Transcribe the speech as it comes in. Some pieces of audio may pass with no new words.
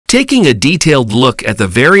Taking a detailed look at the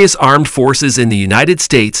various armed forces in the United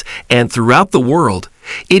States and throughout the world,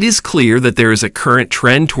 it is clear that there is a current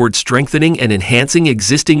trend toward strengthening and enhancing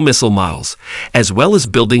existing missile models, as well as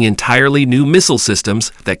building entirely new missile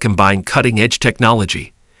systems that combine cutting-edge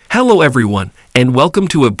technology. Hello everyone, and welcome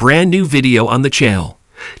to a brand new video on the channel.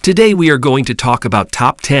 Today we are going to talk about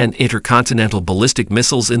top 10 intercontinental ballistic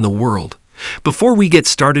missiles in the world. Before we get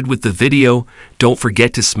started with the video, don't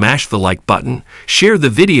forget to smash the like button, share the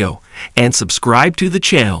video, and subscribe to the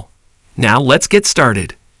channel. Now let's get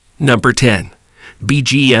started. Number 10.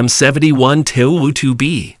 LGM30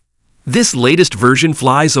 Minuteman. This latest version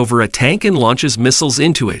flies over a tank and launches missiles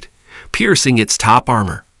into it, piercing its top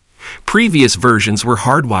armor. Previous versions were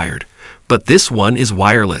hardwired, but this one is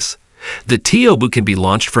wireless. The TOBU can be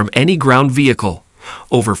launched from any ground vehicle.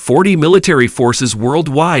 Over 40 military forces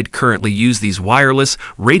worldwide currently use these wireless,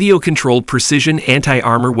 radio-controlled precision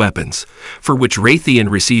anti-armor weapons, for which Raytheon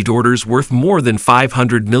received orders worth more than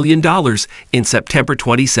 $500 million in September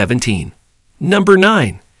 2017. Number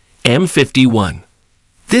 9. M51.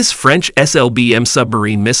 This French LGM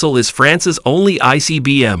submarine missile is France's only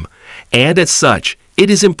ICBM, and as such,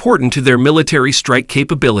 it is important to their military strike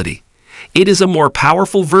capability. It is a more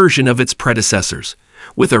powerful version of its predecessors,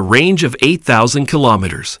 with a range of 8,000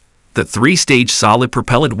 kilometers. The three-stage solid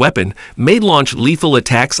propellant weapon may launch lethal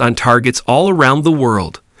attacks on targets all around the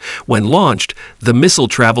world. When launched, the missile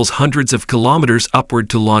travels hundreds of kilometers upward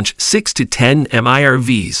to launch 6 to 10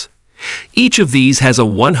 MIRVs. Each of these has a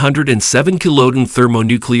 107 kilonewton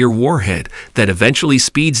thermonuclear warhead that eventually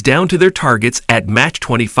speeds down to their targets at Mach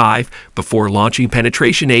 25 before launching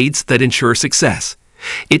penetration aids that ensure success.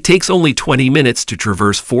 It takes only 20 minutes to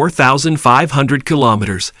traverse 4,500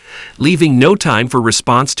 kilometers, leaving no time for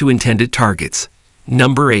response to intended targets.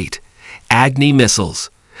 Number 8. Agni missiles.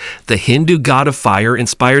 The Hindu god of fire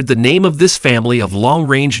inspired the name of this family of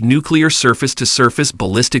long-range nuclear surface-to-surface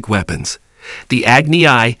ballistic weapons. The Agni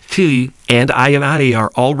I-2 and I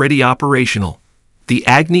are already operational. The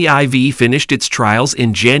Agni IV finished its trials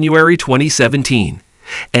in January 2017.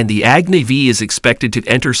 And the Agni V is expected to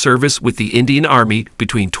enter service with the Indian Army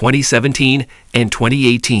between 2017 and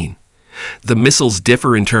 2018. The missiles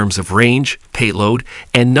differ in terms of range, payload,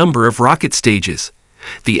 and number of rocket stages.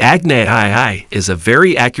 The Agni II is a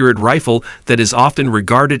very accurate rifle that is often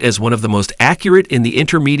regarded as one of the most accurate in the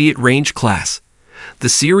intermediate range class. The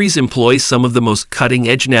series employs some of the most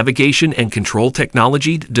cutting-edge navigation and control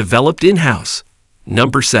technology developed in-house.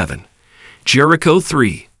 Number 7. Jericho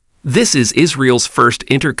III. This is Israel's first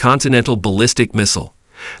intercontinental ballistic missile.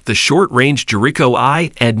 The short-range Jericho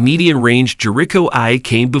I and medium-range Jericho I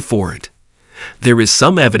came before it. There is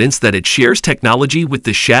some evidence that it shares technology with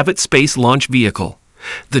the Shavit space launch vehicle.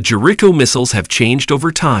 The Jericho missiles have changed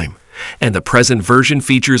over time, and the present version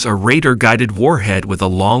features a radar-guided warhead with a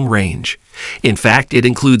long range. In fact, it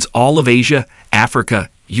includes all of Asia,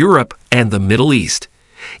 Africa, Europe, and the Middle East.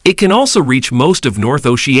 It can also reach most of North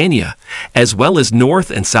Oceania, as well as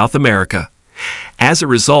North and South America. As a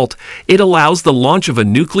result, it allows the launch of a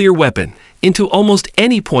nuclear weapon into almost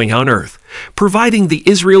any point on Earth, providing the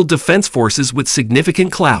Israel Defense Forces with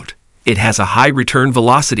significant clout. It has a high return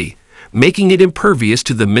velocity, making it impervious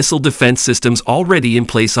to the missile defense systems already in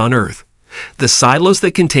place on Earth. The silos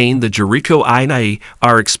that contain the Jericho I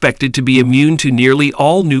are expected to be immune to nearly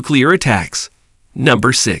all nuclear attacks.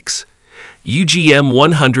 Number 6.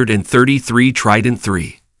 LGM30 Trident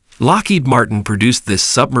III. Lockheed Martin produced this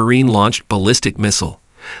submarine-launched ballistic missile.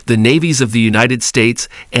 The navies of the United States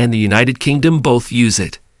and the United Kingdom both use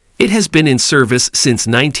it. It has been in service since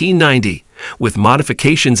 1990, with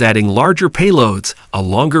modifications adding larger payloads, a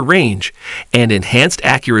longer range, and enhanced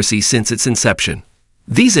accuracy since its inception.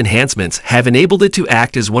 These enhancements have enabled it to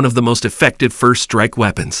act as one of the most effective first-strike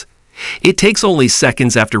weapons. It takes only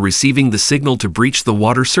seconds after receiving the signal to breach the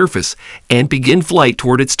water surface and begin flight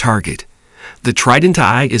toward its target. The Trident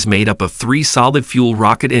I is made up of 3 solid-fuel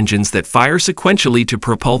rocket engines that fire sequentially to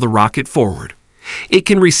propel the rocket forward. It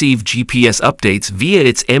can receive GPS updates via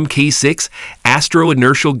its Mk6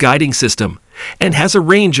 astro-inertial guiding system and has a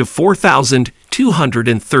range of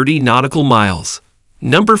 4,230 nautical miles.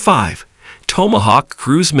 Number 5. Tomahawk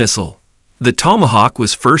cruise missile. The Tomahawk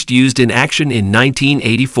was first used in action in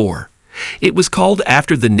 1984. It was called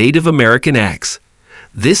after the Native American axe.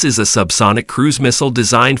 This is a subsonic cruise missile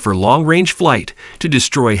designed for long-range flight to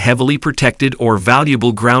destroy heavily protected or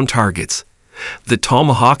valuable ground targets. The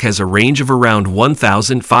Tomahawk has a range of around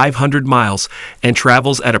 1,500 miles and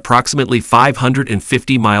travels at approximately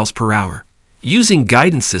 550 miles per hour. Using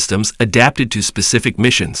guidance systems adapted to specific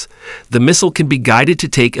missions, the missile can be guided to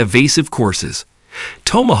take evasive courses.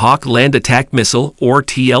 Tomahawk Land Attack Missile, or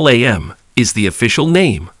TLAM, is the official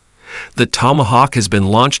name. The Tomahawk has been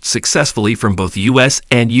launched successfully from both U.S.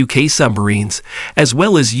 and U.K. submarines, as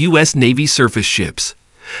well as U.S. Navy surface ships.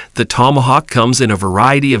 The Tomahawk comes in a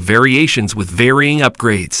variety of variations with varying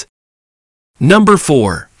upgrades. Number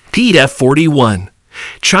 4. PF41.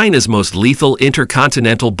 China's most lethal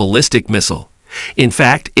intercontinental ballistic missile. In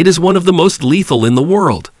fact, it is one of the most lethal in the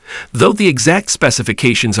world. Though the exact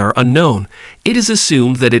specifications are unknown, it is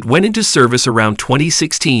assumed that it went into service around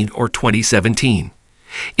 2016 or 2017.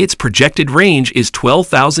 Its projected range is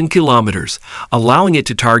 12,000 kilometers, allowing it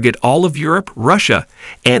to target all of Europe, Russia,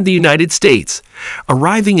 and the United States,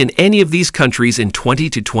 arriving in any of these countries in 20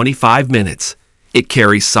 to 25 minutes. It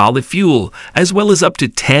carries solid fuel, as well as up to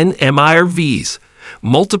 10 MIRVs,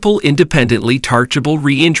 multiple independently chargeable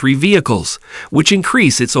re-entry vehicles, which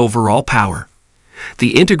increase its overall power.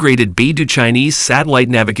 The integrated Beidou Chinese satellite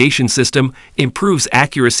navigation system improves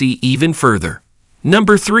accuracy even further.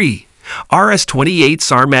 Number 3. RS-28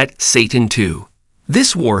 Armat Satan II.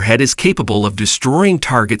 This warhead is capable of destroying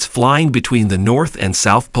targets flying between the North and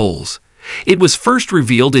South Poles. It was first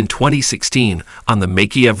revealed in 2016 on the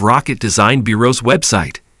Makeyev Rocket Design Bureau's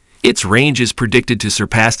website. Its range is predicted to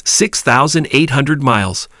surpass 6,800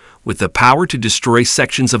 miles, with the power to destroy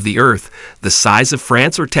sections of the Earth the size of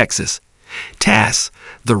France or Texas. TASS,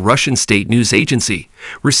 the Russian state news agency,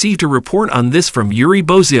 received a report on this from Yuri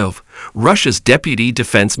Bozyov, Russia's deputy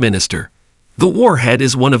defense minister. The warhead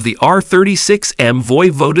is one of the R-36M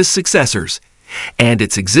Voivoda's successors, and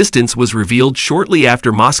its existence was revealed shortly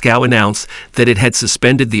after Moscow announced that it had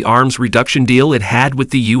suspended the arms reduction deal it had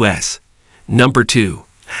with the U.S. Number 2.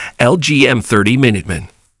 LGM30 Minuteman.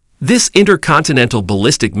 This intercontinental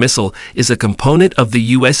ballistic missile is a component of the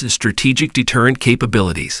U.S. strategic deterrent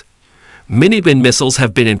capabilities. Minuteman missiles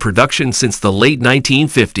have been in production since the late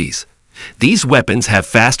 1950s. These weapons have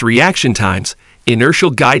fast reaction times,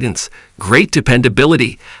 inertial guidance, great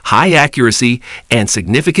dependability, high accuracy, and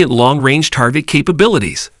significant long-range target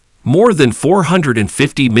capabilities. More than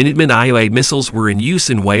 450 Minuteman IOA missiles were in use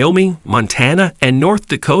in Wyoming, Montana, and North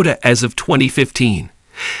Dakota as of 2015.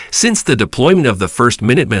 Since the deployment of the first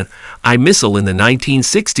Minuteman I missile in the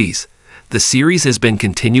 1960s, the series has been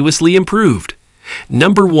continuously improved.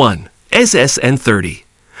 Number 1. SSN-30.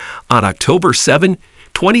 On October 7,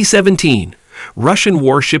 2017, Russian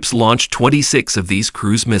warships launched 26 of these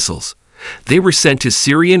cruise missiles. They were sent to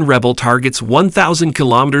Syrian rebel targets 1,000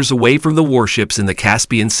 kilometers away from the warships in the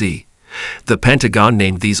Caspian Sea. The Pentagon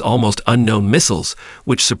named these almost unknown missiles,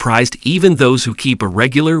 which surprised even those who keep a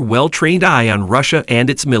regular, well-trained eye on Russia and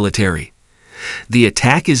its military. The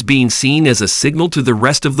attack is being seen as a signal to the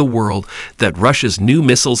rest of the world that Russia's new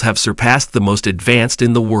missiles have surpassed the most advanced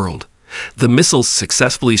in the world. The missiles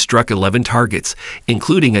successfully struck 11 targets,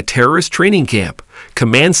 including a terrorist training camp,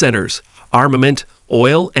 command centers, armament,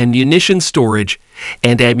 oil and munition storage,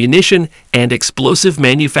 and ammunition and explosive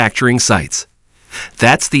manufacturing sites.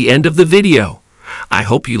 That's the end of the video. I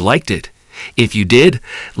hope you liked it. If you did,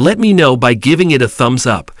 let me know by giving it a thumbs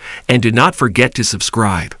up, and do not forget to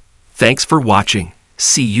subscribe. Thanks for watching.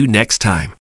 See you next time.